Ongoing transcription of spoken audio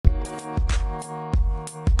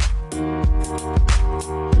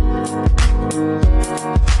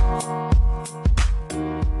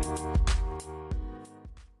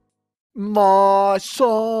My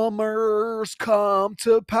summers come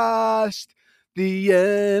to pass. The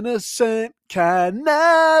innocent can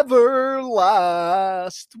never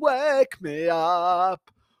last. Wake me up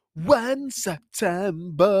when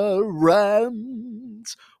September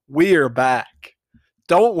ends. We're back.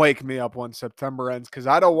 Don't wake me up when September ends because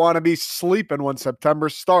I don't want to be sleeping when September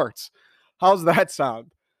starts. How's that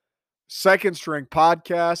sound? Second String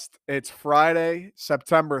Podcast. It's Friday,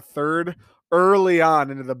 September 3rd, early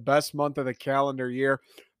on into the best month of the calendar year.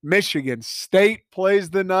 Michigan State plays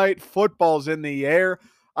the night. Football's in the air.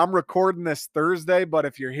 I'm recording this Thursday, but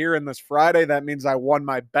if you're hearing this Friday, that means I won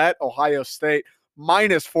my bet. Ohio State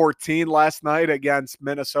minus 14 last night against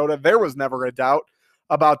Minnesota. There was never a doubt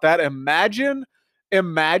about that. Imagine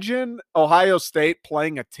Ohio State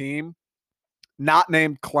playing a team not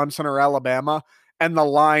named Clemson or Alabama and the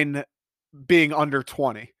line being under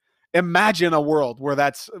 20. Imagine a world where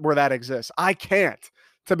that exists. I can't,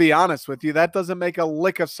 to be honest with you. That doesn't make a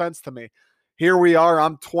lick of sense to me. Here we are.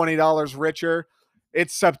 I'm $20 richer.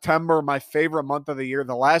 It's September, my favorite month of the year.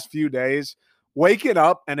 The last few days, waking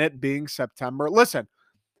up and it being September. Listen,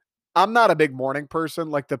 I'm not a big morning person.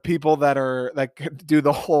 Like the people that do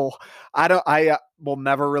the whole, I will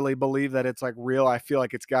never really believe that it's like real. I feel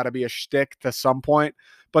like it's got to be a shtick to some point.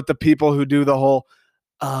 But the people who do the whole,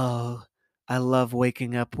 oh, I love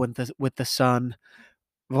waking up with the sun.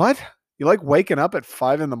 What? You like waking up at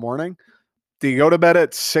 5 a.m? Do you go to bed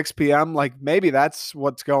at 6 p.m? Like maybe that's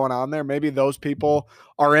what's going on there. Maybe those people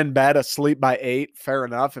are in bed asleep by 8. Fair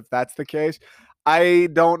enough if that's the case. I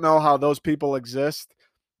don't know how those people exist.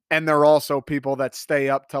 And there are also people that stay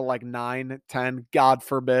up till like 9, 10, God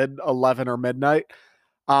forbid, 11 or midnight.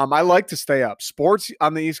 I like to stay up. Sports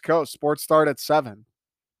on the East Coast, sports start at 7.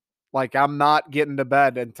 Like I'm not getting to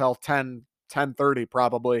bed until 10:30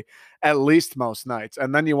 probably, at least most nights.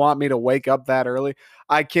 And then you want me to wake up that early?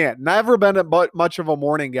 I can't. Never been much of a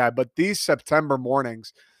morning guy, but these September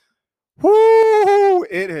mornings, whoo,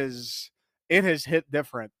 it has hit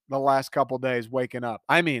different the last couple days waking up.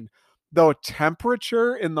 I mean, the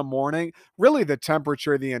temperature in the morning, really the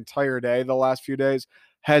temperature the entire day the last few days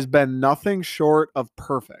has been nothing short of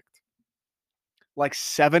perfect. Like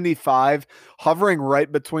 75, hovering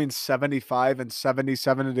right between 75 and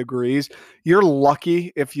 77 degrees. You're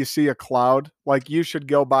lucky if you see a cloud. Like you should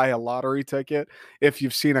go buy a lottery ticket if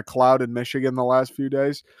you've seen a cloud in Michigan the last few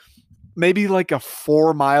days. Maybe like a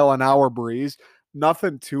 4-mile-an-hour breeze.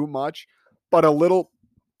 Nothing too much, but a little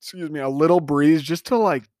breeze just to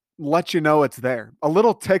like let you know it's there. A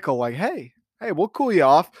little tickle like, hey, we'll cool you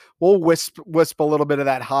off. We'll wisp a little bit of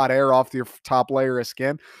that hot air off your top layer of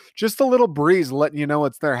skin. Just a little breeze letting you know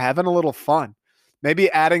it's there, having a little fun.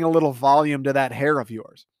 Maybe adding a little volume to that hair of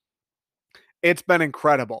yours. It's been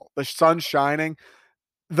incredible. The sun's shining.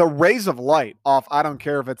 The rays of light off, I don't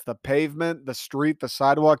care if it's the pavement, the street, the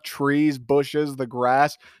sidewalk, trees, bushes, the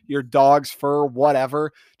grass, your dog's fur,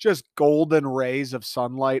 whatever. Just golden rays of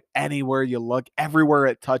sunlight anywhere you look, everywhere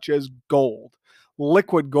it touches, gold.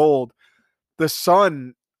 Liquid gold. The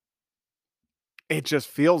sun, it just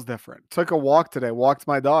feels different. Took a walk today, walked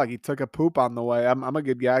my dog. He took a poop on the way. I'm a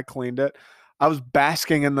good guy, cleaned it. I was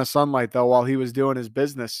basking in the sunlight, though, while he was doing his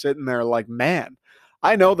business, sitting there like, man,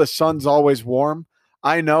 I know the sun's always warm.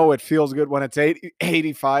 I know it feels good when it's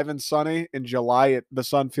 85 and sunny. In July, the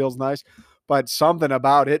sun feels nice. But something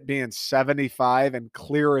about it being 75 and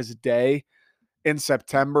clear as day in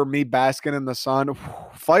September, me basking in the sun,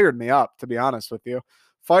 fired me up, to be honest with you.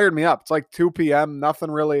 Fired me up. It's like 2 p.m.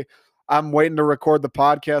 Nothing really. I'm waiting to record the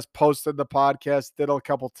podcast, posted the podcast, did a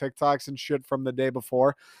couple TikToks and shit from the day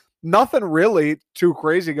before. Nothing really too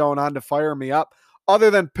crazy going on to fire me up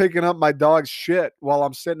other than picking up my dog's shit while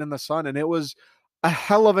I'm sitting in the sun. And it was a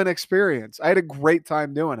hell of an experience. I had a great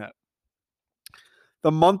time doing it.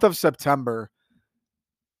 The month of September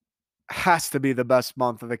has to be the best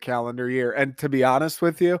month of the calendar year. And to be honest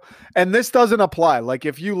with you, and this doesn't apply. Like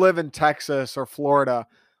if you live in Texas or Florida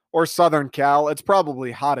or Southern Cal, it's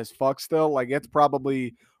probably hot as fuck still. Like it's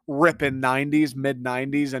probably ripping 90s, mid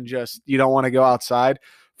 90s, and just you don't want to go outside.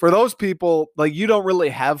 For those people, like you don't really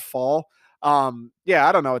have fall. Yeah,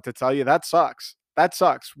 I don't know what to tell you. That sucks. That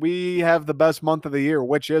sucks. We have the best month of the year,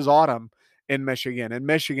 which is autumn in Michigan. In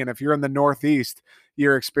Michigan, if you're in the Northeast,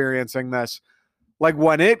 you're experiencing this. Like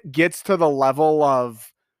when it gets to the level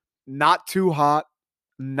of not too hot,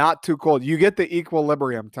 not too cold, you get the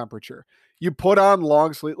equilibrium temperature. You put on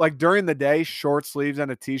long sleeve, like during the day, short sleeves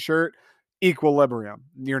and a t-shirt, equilibrium.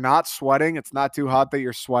 You're not sweating. It's not too hot that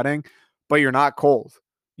you're sweating, but you're not cold.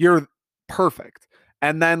 You're perfect.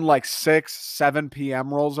 And then like 6, 7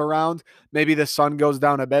 p.m. rolls around. Maybe the sun goes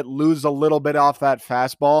down a bit, lose a little bit off that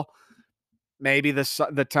fastball. maybe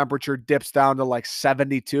the temperature dips down to like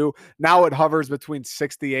 72. Now it hovers between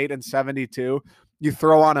 68 and 72. You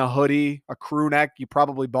throw on a hoodie, a crew neck. You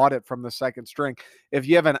probably bought it from the second string. If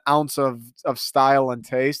you have an ounce of style and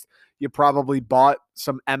taste, you probably bought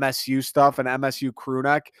some MSU stuff, an MSU crew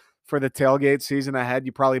neck for the tailgate season ahead.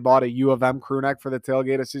 You probably bought a U of M crew neck for the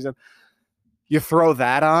tailgate season. You throw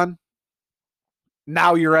that on,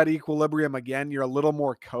 now you're at equilibrium again. You're a little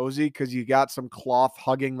more cozy because you got some cloth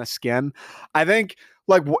hugging the skin. I think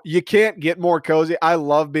like you can't get more cozy. I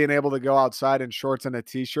love being able to go outside in shorts and a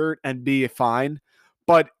t-shirt and be fine.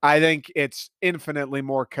 But I think it's infinitely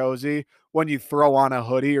more cozy when you throw on a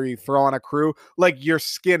hoodie or you throw on a crew. Like your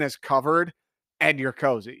skin is covered and you're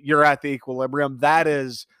cozy. You're at the equilibrium. That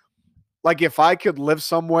is like if I could live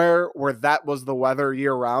somewhere where that was the weather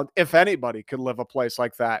year round, if anybody could live a place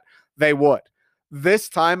like that, they would. This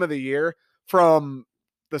time of the year, from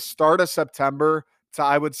the start of September to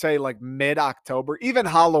I would say like mid October, even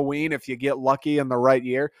Halloween, if you get lucky in the right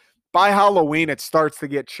year, by Halloween, it starts to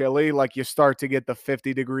get chilly. Like you start to get the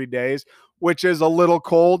 50-degree days, which is a little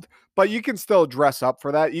cold, but you can still dress up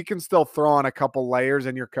for that. You can still throw on a couple layers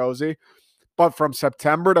and you're cozy. But from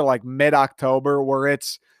September to like mid October, where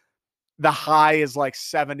it's the high is like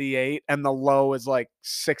 78 and the low is like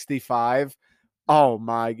 65. Oh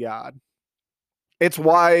my God. It's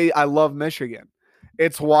why I love Michigan.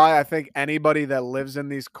 It's why I think anybody that lives in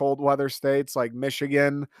these cold weather states like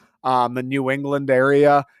Michigan, the New England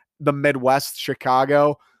area, the Midwest,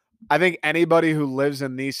 Chicago, I think anybody who lives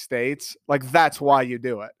in these states, like that's why you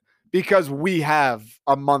do it. Because we have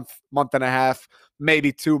a month and a half,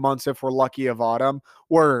 maybe 2 months if we're lucky of autumn,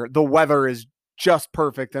 where the weather is just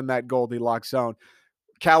perfect in that Goldilocks zone.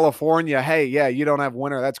 California, hey, yeah, you don't have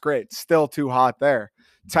winter. That's great. Still too hot there.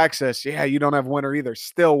 Texas, yeah, you don't have winter either.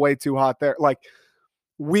 Still way too hot there. Like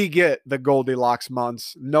we get the Goldilocks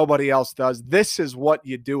months. Nobody else does. This is what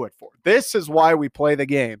you do it for. This is why we play the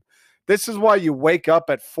game. This is why you wake up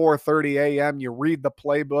at 4:30 a.m. You read the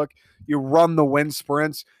playbook. You run the wind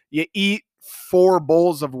sprints. You eat 4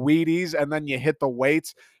 bowls of Wheaties, and then you hit the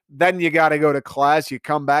weights. Then you got to go to class. You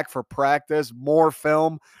come back for practice, more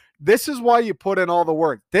film. This is why you put in all the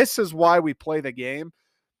work. This is why we play the game,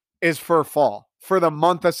 is for fall, for the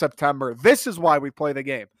month of September. This is why we play the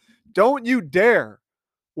game. Don't you dare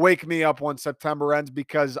wake me up when September ends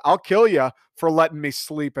because I'll kill you for letting me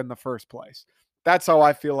sleep in the first place. That's how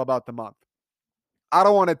I feel about the month. I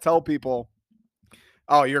don't want to tell people,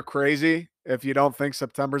 oh, you're crazy if you don't think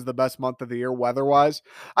September's the best month of the year weather-wise.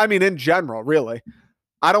 I mean, in general, really.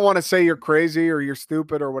 I don't want to say you're crazy or you're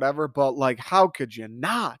stupid or whatever, but like, how could you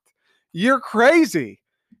not? You're crazy.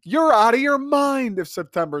 You're out of your mind if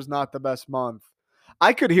September's not the best month.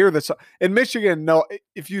 I could hear this in Michigan. No,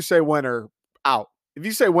 if you say winter, out. If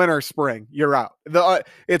you say winter, spring, you're out.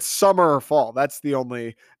 It's summer or fall. That's the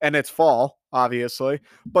only, and it's fall, obviously.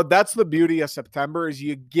 But that's the beauty of September is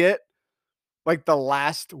you get like the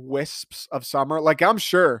last wisps of summer. Like I'm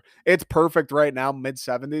sure it's perfect right now, mid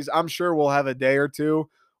 70s. I'm sure we'll have a day or two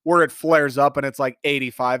where it flares up and it's like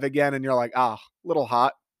 85 again. And you're like, little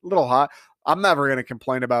hot, little hot. I'm never going to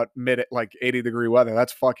complain about mid like 80-degree weather.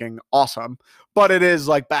 That's fucking awesome. But it is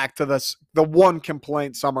like back to the one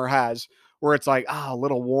complaint summer has where it's like, a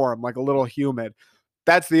little warm, like a little humid.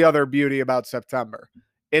 That's the other beauty about September.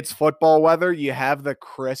 It's football weather. You have the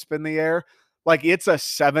crisp in the air. Like it's a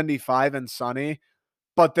 75 and sunny,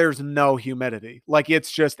 but there's no humidity. Like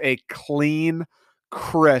it's just a clean,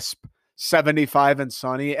 crisp 75 and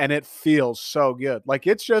sunny, and it feels so good. Like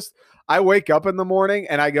it's just, I wake up in the morning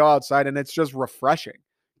and I go outside and it's just refreshing.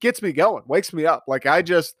 Gets me going, wakes me up. Like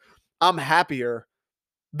I'm happier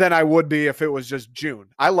than I would be if it was just June.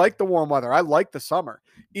 I like the warm weather. I like the summer.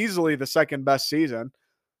 Easily the second best season.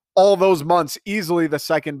 All those months, easily the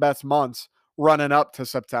second best months running up to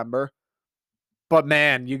September. But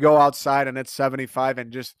man, you go outside and it's 75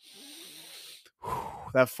 and just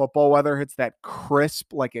that football weather hits that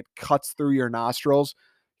crisp, like it cuts through your nostrils.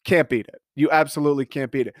 Can't beat it. You absolutely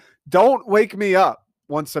can't beat it. Don't wake me up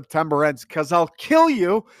when September ends because I'll kill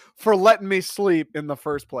you for letting me sleep in the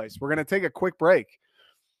first place. We're going to take a quick break.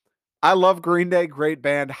 I love Green Day, great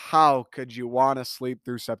band. How could you want to sleep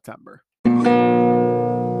through September?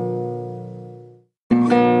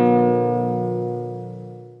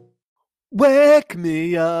 Wake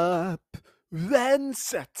me up when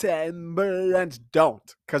September ends.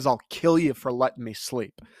 Don't, because I'll kill you for letting me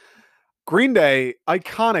sleep. Green Day,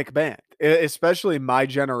 iconic band, especially my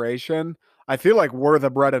generation. I feel like we're the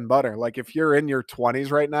bread and butter. Like if you're in your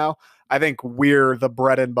 20s right now, I think we're the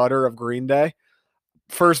bread and butter of Green Day.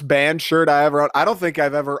 First band shirt I ever owned. I don't think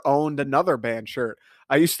I've ever owned another band shirt.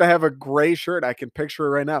 I used to have a gray shirt. I can picture it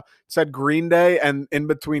right now. It said Green Day, and in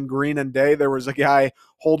between green and day, there was a guy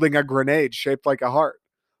holding a grenade shaped like a heart.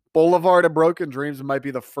 Boulevard of Broken Dreams might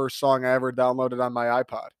be the first song I ever downloaded on my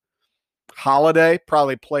iPod. Holiday,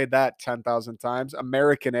 probably played that 10,000 times.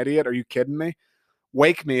 American Idiot, are you kidding me?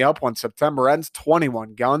 Wake Me Up When September Ends,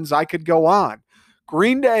 21 Guns. I could go on.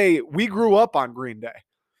 Green Day, we grew up on Green Day.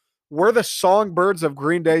 We're the songbirds of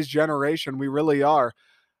Green Day's generation. We really are.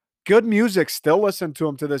 Good music. Still listen to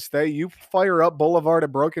them to this day. You fire up Boulevard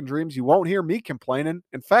of Broken Dreams, you won't hear me complaining.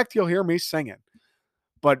 In fact, you'll hear me singing.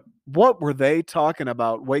 But what were they talking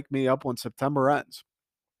about? Wake Me Up When September Ends.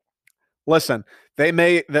 Listen, they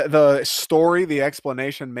may the story, the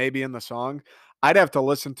explanation may be in the song. I'd have to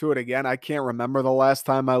listen to it again. I can't remember the last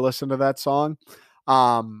time I listened to that song.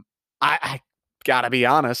 Um, I gotta be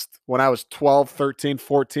honest, when I was 12, 13,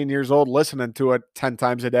 14 years old, listening to it 10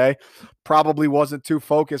 times a day, probably wasn't too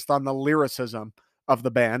focused on the lyricism of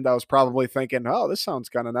the band. I was probably thinking, oh, this sounds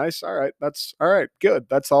kind of nice. All right, that's all right, good.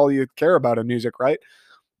 That's all you care about in music, right?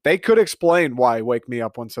 They could explain why Wake Me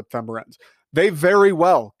Up When September Ends. They very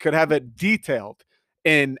well could have it detailed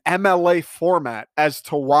in MLA format as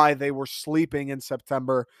to why they were sleeping in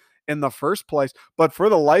September in the first place. But for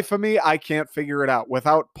the life of me, I can't figure it out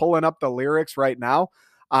without pulling up the lyrics right now.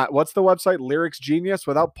 What's the website? Lyrics Genius.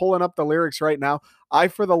 Without pulling up the lyrics right now, I,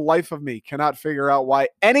 for the life of me, cannot figure out why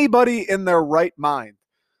anybody in their right mind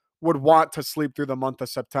would want to sleep through the month of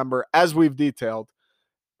September, as we've detailed.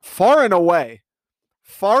 Far and away,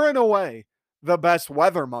 the best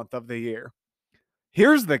weather month of the year.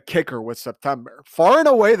 Here's the kicker with September. Far and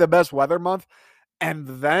away the best weather month. And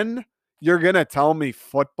then you're going to tell me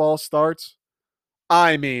football starts?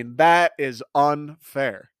 I mean, that is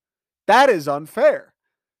unfair. That is unfair.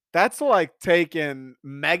 That's like taking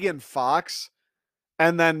Megan Fox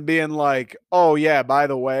and then being like, oh, yeah, by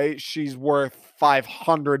the way, she's worth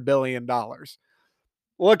 $500 billion.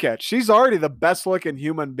 Look at, she's already the best looking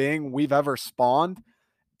human being we've ever spawned,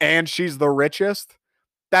 and she's the richest.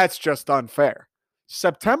 That's just unfair.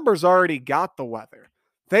 September's already got the weather.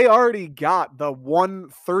 They already got the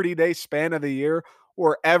 130-day span of the year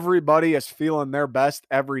where everybody is feeling their best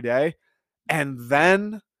every day. And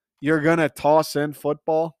then you're going to toss in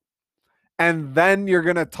football. And then you're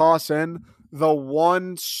going to toss in the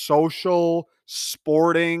one social,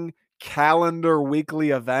 sporting, calendar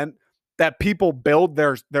weekly event that people build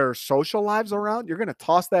their social lives around. You're going to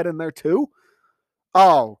toss that in there too?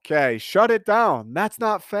 Okay, shut it down. That's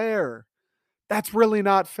not fair. That's really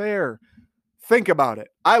not fair. Think about it.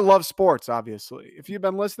 I love sports, obviously. If you've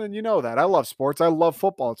been listening, you know that. I love sports. I love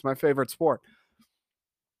football. It's my favorite sport.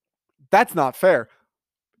 That's not fair.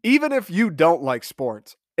 Even if you don't like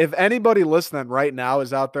sports, if anybody listening right now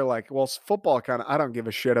is out there like, well, football kind of, I don't give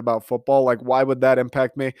a shit about football. Like, why would that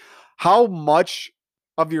impact me? How much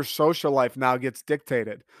of your social life now gets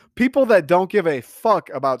dictated? People that don't give a fuck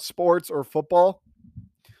about sports or football,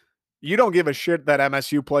 you don't give a shit that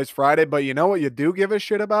MSU plays Friday, but you know what you do give a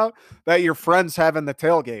shit about? That your friends having the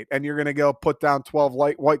tailgate and you're going to go put down 12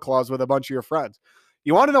 White Claws with a bunch of your friends.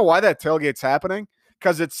 You want to know why that tailgate's happening?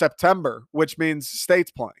 Because it's September, which means state's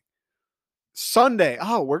playing. Sunday,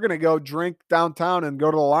 oh, we're going to go drink downtown and go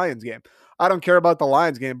to the Lions game. I don't care about the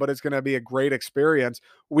Lions game, but it's going to be a great experience.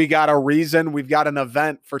 We got a reason. We've got an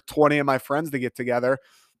event for 20 of my friends to get together.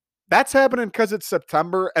 That's happening because it's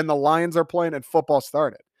September and the Lions are playing and football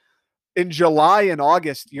started. In July and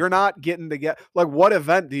August, you're not getting together. Like, what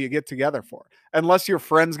event do you get together for? Unless your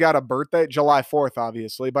friend's got a birthday, July 4th,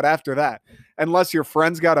 obviously. But after that, unless your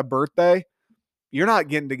friend's got a birthday, you're not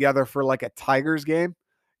getting together for like a Tigers game.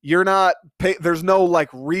 You're not, there's no like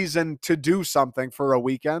reason to do something for a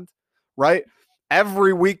weekend, right?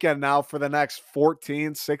 Every weekend now for the next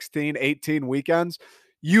 14, 16, 18 weekends,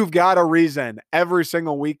 you've got a reason every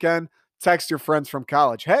single weekend. Text your friends from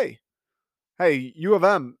college. Hey, U of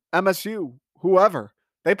M, MSU, whoever,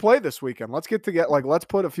 they play this weekend. Let's get together. Like, let's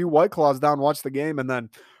put a few White Claws down, watch the game, and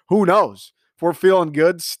then who knows? If we're feeling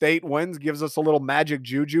good, state wins, gives us a little magic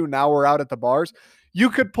juju. Now we're out at the bars.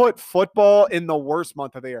 You could put football in the worst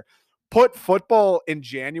month of the year. Put football in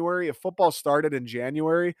January. If football started in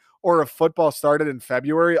January or if football started in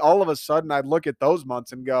February, all of a sudden I'd look at those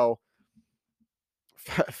months and go,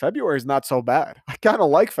 February is not so bad. I kind of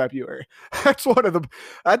like February. That's one of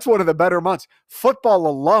the better months. Football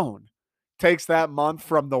alone takes that month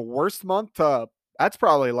from the worst month to that's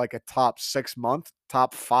probably like a top 6 month,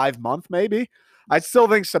 top 5 month maybe. I still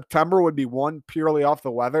think September would be one purely off the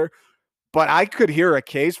weather, but I could hear a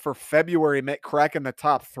case for February cracking the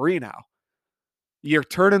top 3 now. You're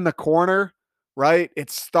turning the corner, right?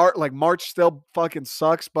 It's start like March still fucking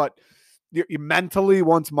sucks, but You mentally,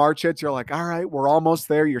 once March hits, you're like, all right, we're almost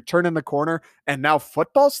there. You're turning the corner, and now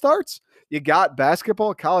football starts. You got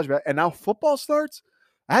basketball, college, and now football starts.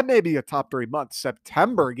 That may be a top 3 months.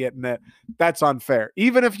 September getting it, that's unfair.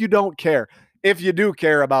 Even if you don't care, if you do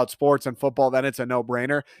care about sports and football, then it's a no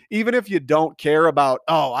brainer. Even if you don't care about,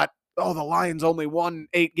 the Lions only won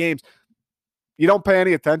 8 games, you don't pay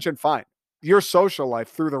any attention, fine. Your social life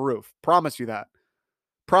through the roof. Promise you that.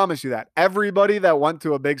 Promise you that. Everybody that went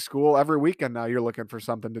to a big school every weekend now, you're looking for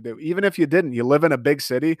something to do. Even if you didn't, you live in a big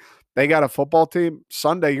city, they got a football team.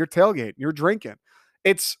 Sunday, you're tailgating, you're drinking.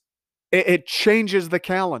 It's it changes the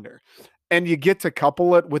calendar. And you get to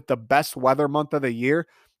couple it with the best weather month of the year.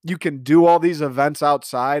 You can do all these events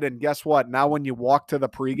outside. And guess what? Now, when you walk to the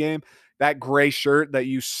pregame, that gray shirt that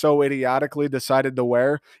you so idiotically decided to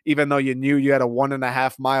wear, even though you knew you had a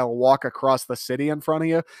 1.5 mile walk across the city in front of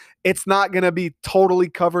you, it's not going to be totally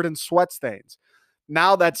covered in sweat stains.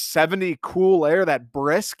 Now that 70 cool air, that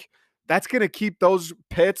brisk, that's going to keep those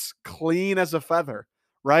pits clean as a feather,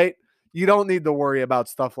 right? You don't need to worry about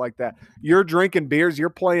stuff like that. You're drinking beers, you're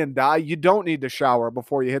playing die. You don't need to shower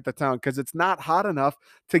before you hit the town because it's not hot enough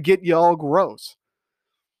to get you all gross.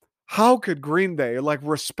 How could Green Day, like,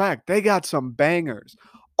 respect? They got some bangers.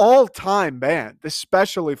 All time band,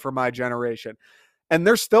 especially for my generation. And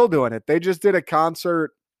they're still doing it. They just did a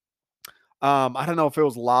concert. I don't know if it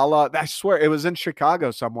was Lala. I swear it was in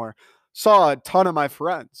Chicago somewhere. Saw a ton of my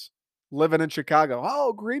friends living in Chicago.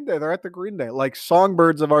 Oh, Green Day. They're at the Green Day. Like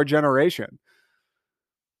songbirds of our generation.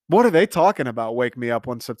 What are they talking about? Wake Me Up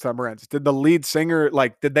When September Ends. Did the lead singer,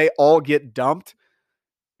 did they all get dumped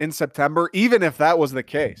in September? Even if that was the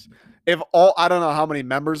case. I don't know how many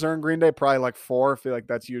members are in Green Day, probably like 4. I feel like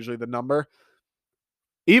that's usually the number.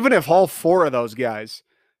 Even if all 4 of those guys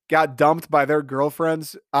got dumped by their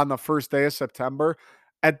girlfriends on the first day of September,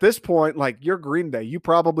 at this point, like, you're Green Day. You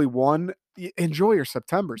probably won. Enjoy your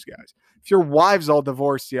Septembers, guys. If your wives all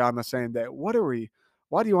divorced you on the same day, why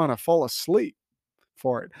do you want to fall asleep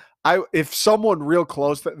for it? If someone real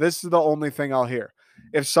close this is the only thing I'll hear.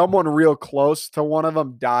 If someone real close to one of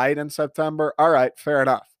them died in September, all right, fair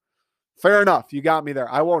enough. Fair enough. You got me there.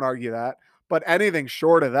 I won't argue that. But anything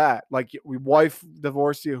short of that, like, wife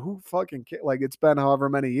divorced you, who fucking like, it's been however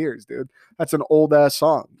many years, dude. That's an old ass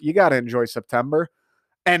song. You got to enjoy September.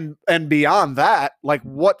 And beyond that, like,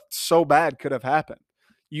 what so bad could have happened?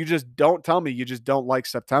 You just don't tell me you just don't like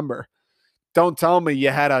September. Don't tell me you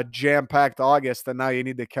had a jam-packed August and now you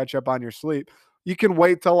need to catch up on your sleep. You can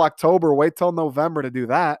wait till October, wait till November to do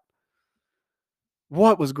that.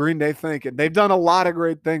 What was Green Day thinking? They've done a lot of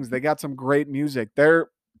great things. They got some great music. They're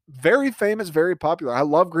very famous, very popular. I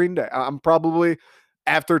love Green Day. I'm probably,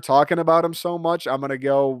 after talking about them so much, I'm going to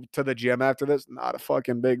go to the gym after this. Not a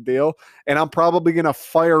fucking big deal. And I'm probably going to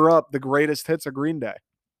fire up the greatest hits of Green Day.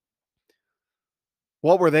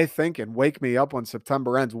 What were they thinking? Wake me up when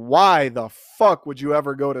September ends. Why the fuck would you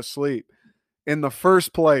ever go to sleep in the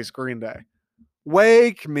first place, Green Day?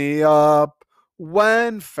 Wake me up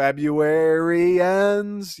when February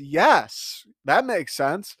ends. Yes, that makes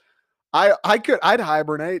sense. I'd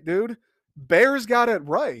hibernate, dude. Bears got it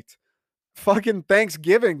right. Fucking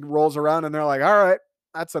Thanksgiving rolls around and they're like, all right,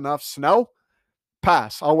 that's enough. Snow?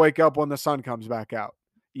 Pass. I'll wake up when the sun comes back out.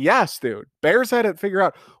 Yes, dude. Bears had it figured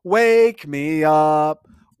out. Wake me up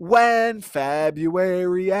when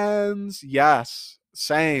February ends. Yes.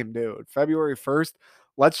 Same, dude. February 1st.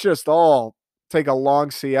 Let's just all take a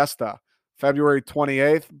long siesta. February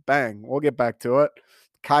 28th, bang. We'll get back to it.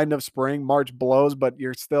 Kind of spring. March blows, but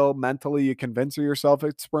you're still mentally, you convince yourself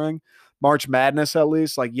it's spring. March Madness, at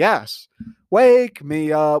least. Like, yes. Wake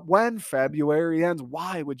me up when February ends.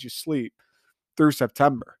 Why would you sleep through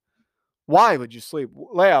September? Why would you sleep?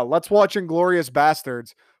 Leia, let's watch Inglorious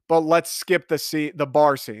Bastards, but let's skip the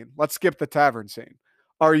bar scene. Let's skip the tavern scene.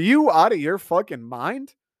 Are you out of your fucking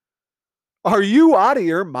mind? Are you out of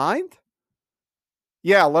your mind?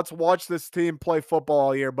 Yeah, let's watch this team play football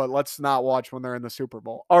all year, but let's not watch when they're in the Super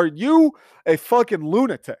Bowl. Are you a fucking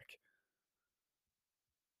lunatic?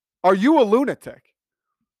 Are you a lunatic?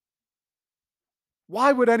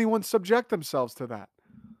 Why would anyone subject themselves to that?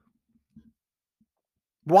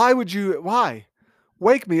 Why?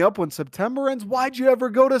 Wake me up when September ends. Why'd you ever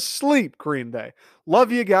go to sleep, Green Day?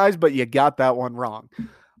 Love you guys, but you got that one wrong.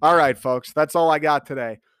 All right, folks, that's all I got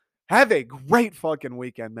today. Have a great fucking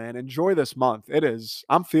weekend, man. Enjoy this month.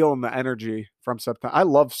 I'm feeling the energy from September. I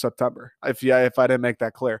love September. If I didn't make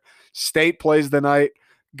that clear. State plays tonight.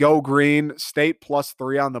 Go Green. State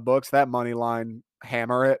 +3 on the books. That money line,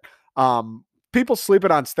 hammer it. People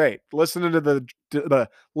sleeping on State. Listen to the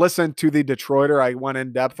Detroiter. I went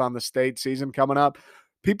in depth on the State season coming up.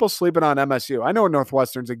 people sleeping on MSU. I know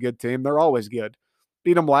Northwestern's a good team. They're always good.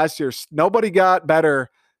 Beat them last year. Nobody got better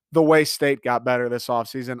the way State got better this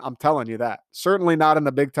offseason. I'm telling you that. Certainly not in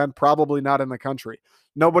the Big Ten, probably not in the country.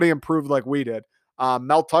 Nobody improved like we did.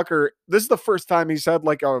 Mel Tucker, this is the first time he's had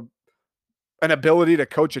like an ability to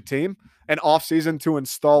coach a team, an offseason to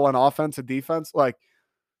install an offense, a defense. Like,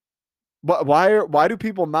 but why do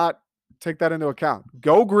people not take that into account?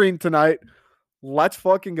 Go green tonight. Let's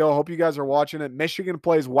fucking go. Hope you guys are watching it. Michigan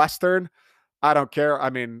plays Western. I don't care.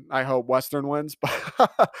 I mean, I hope Western wins,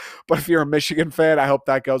 but if you're a Michigan fan, I hope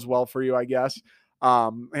that goes well for you, I guess.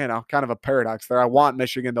 Kind of a paradox there. I want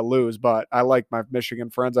Michigan to lose, but I like my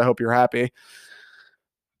Michigan friends. I hope you're happy.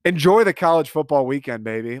 Enjoy the college football weekend,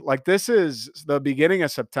 baby. Like, this is the beginning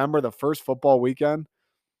of September, the first football weekend.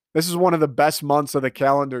 This is one of the best months of the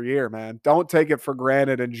calendar year, man. Don't take it for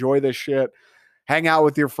granted. Enjoy this shit. Hang out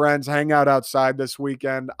with your friends. Hang out outside this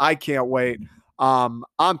weekend. I can't wait. On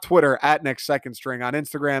Twitter at Nick Second String, on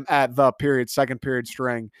Instagram at second period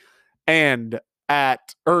string, and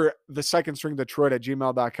the second string Detroit at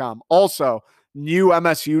gmail.com. Also, new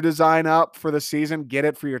MSU design up for the season. Get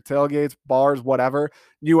it for your tailgates, bars, whatever.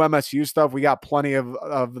 New MSU stuff. We got plenty of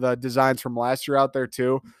the designs from last year out there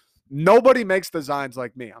too. Nobody makes designs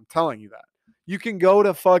like me. I'm telling you that. You can go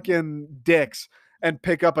to fucking Dick's and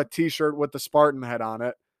pick up a t-shirt with the Spartan head on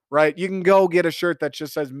it, right? You can go get a shirt that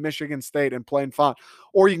just says Michigan State in plain font,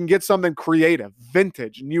 or you can get something creative,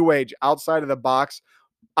 vintage, new age, outside of the box.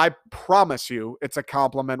 I promise you it's a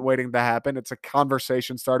compliment waiting to happen. It's a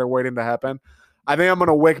conversation starter waiting to happen. I think I'm going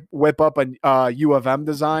to whip up a U of M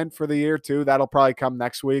design for the year too. That'll probably come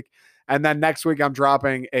next week. And then next week I'm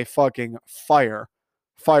dropping a fucking fire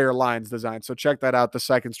lines design. So check that out,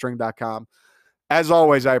 thesecondstring.com. As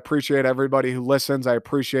always, I appreciate everybody who listens. I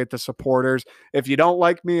appreciate the supporters. If you don't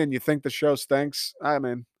like me and you think the show stinks, I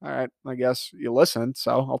mean, all right, I guess you listened,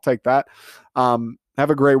 so I'll take that. Have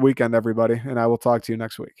a great weekend, everybody, and I will talk to you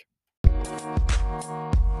next week.